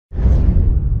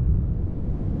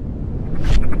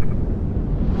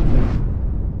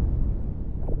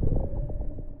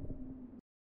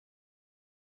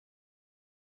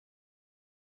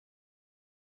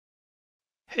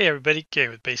Hey everybody, Gary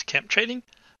with Basecamp Trading.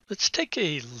 Let's take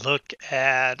a look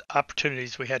at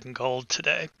opportunities we had in gold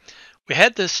today. We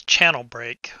had this channel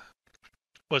break,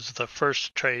 was the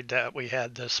first trade that we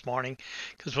had this morning,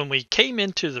 because when we came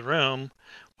into the room,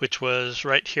 which was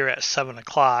right here at 7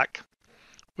 o'clock,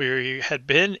 we had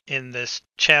been in this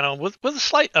channel with a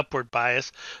slight upward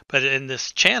bias, but in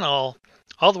this channel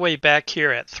all the way back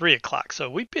here at 3 o'clock. So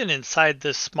we've been inside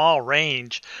this small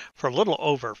range for a little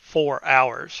over 4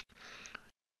 hours.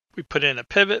 We put in a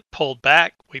pivot, pulled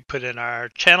back, we put in our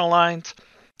channel lines,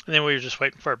 and then we were just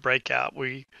waiting for a breakout.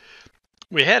 We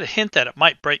had a hint that it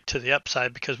might break to the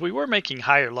upside because we were making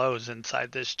higher lows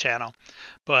inside this channel.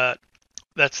 But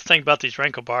that's the thing about these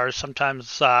Renko bars.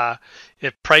 Sometimes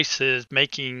if price is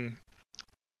making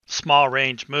small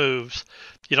range moves,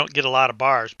 you don't get a lot of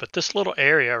bars. But this little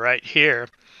area right here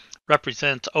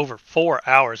represents over 4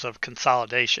 hours of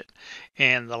consolidation.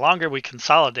 And the longer we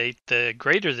consolidate, the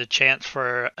greater the chance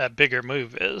for a bigger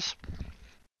move is.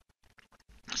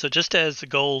 So just as the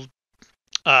gold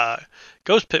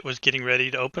ghost pit was getting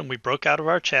ready to open, we broke out of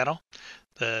our channel.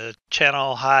 The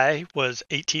channel high was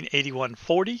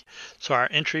 1881.40, so our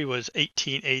entry was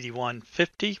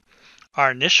 1881.50.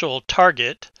 Our initial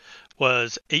target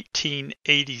was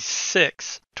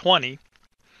 1886.20.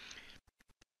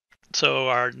 So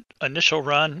our initial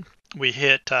run, we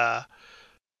hit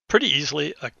pretty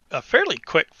easily, a fairly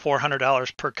quick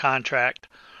 $400 per contract.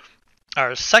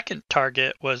 Our second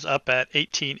target was up at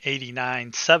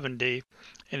 1889.70,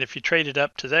 and if you traded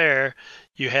up to there,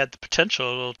 you had the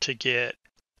potential to get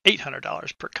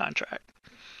 $800 per contract.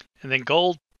 And then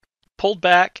gold pulled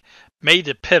back, made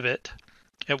a pivot.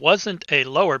 It wasn't a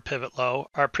lower pivot low.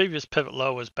 Our previous pivot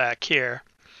low was back here.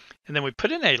 And then we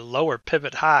put in a lower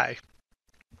pivot high.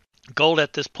 Gold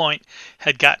at this point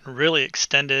had gotten really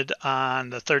extended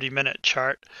on the 30-minute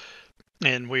chart,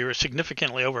 and we were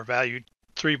significantly overvalued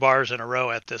 3 bars in a row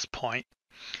at this point.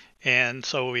 And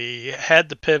so we had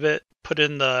the pivot, put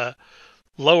in the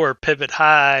lower pivot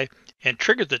high, and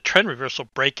triggered the trend reversal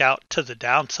breakout to the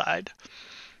downside.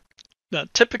 Now,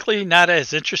 typically not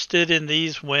as interested in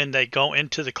these when they go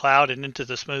into the cloud and into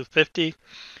the smooth 50,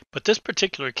 but this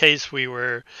particular case we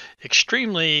were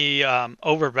extremely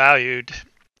overvalued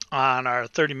on our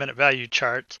 30-minute value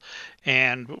charts,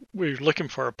 and we were looking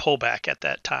for a pullback at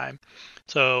that time.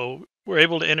 So we're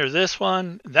able to enter this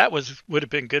one. That would have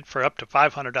been good for up to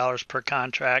 $500 per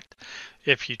contract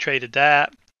if you traded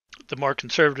that. The more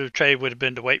conservative trade would have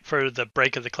been to wait for the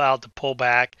break of the cloud to pull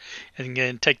back and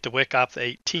again take the wick off the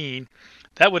 18.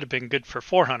 That would have been good for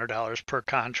 $400 per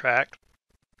contract.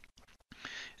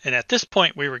 And at this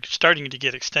point, we were starting to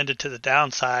get extended to the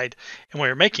downside, and we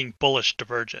were making bullish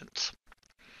divergence.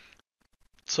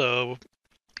 So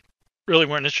really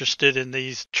weren't interested in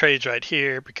these trades right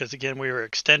here because again we were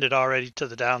extended already to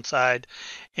the downside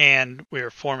and we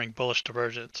were forming bullish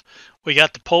divergence. We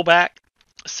got the pullback,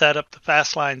 set up the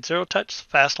fast line zero touch,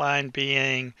 fast line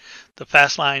being the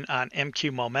fast line on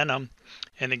MQ momentum.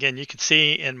 And again, you can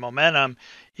see in momentum,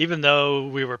 even though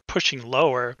we were pushing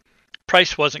lower,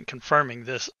 price wasn't confirming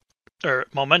this, or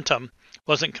momentum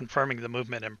wasn't confirming the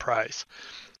movement in price.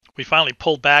 We finally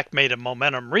pulled back, made a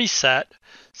momentum reset,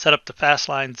 set up the fast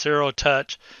line zero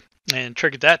touch, and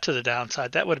triggered that to the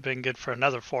downside. That would have been good for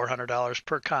another $400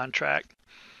 per contract.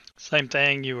 Same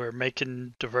thing, you were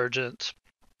making divergence,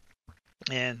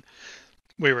 and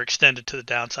we were extended to the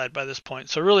downside by this point.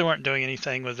 So really weren't doing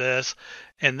anything with this.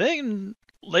 And then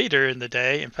later in the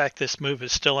day, in fact, this move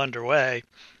is still underway,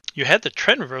 you had the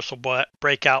trend reversal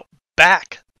breakout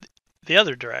back the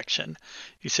other direction.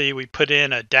 You see we put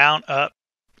in a down up,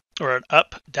 or an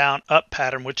up down up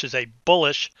pattern, which is a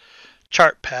bullish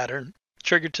chart pattern,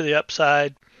 triggered to the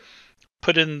upside,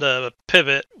 put in the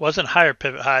pivot, wasn't higher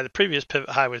pivot high, the previous pivot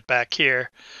high was back here,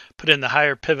 put in the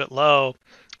higher pivot low,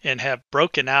 and have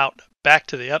broken out back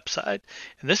to the upside.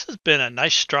 And this has been a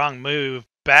nice strong move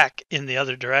back in the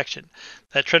other direction.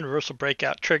 That trend reversal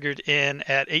breakout triggered in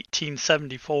at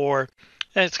 1874.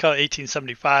 It's called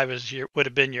 1875 would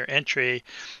have been your entry,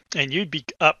 and you'd be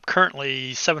up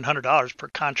currently $700 per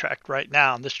contract right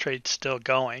now, and this trade's still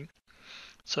going.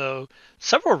 So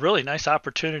several really nice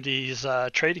opportunities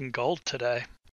trading gold today.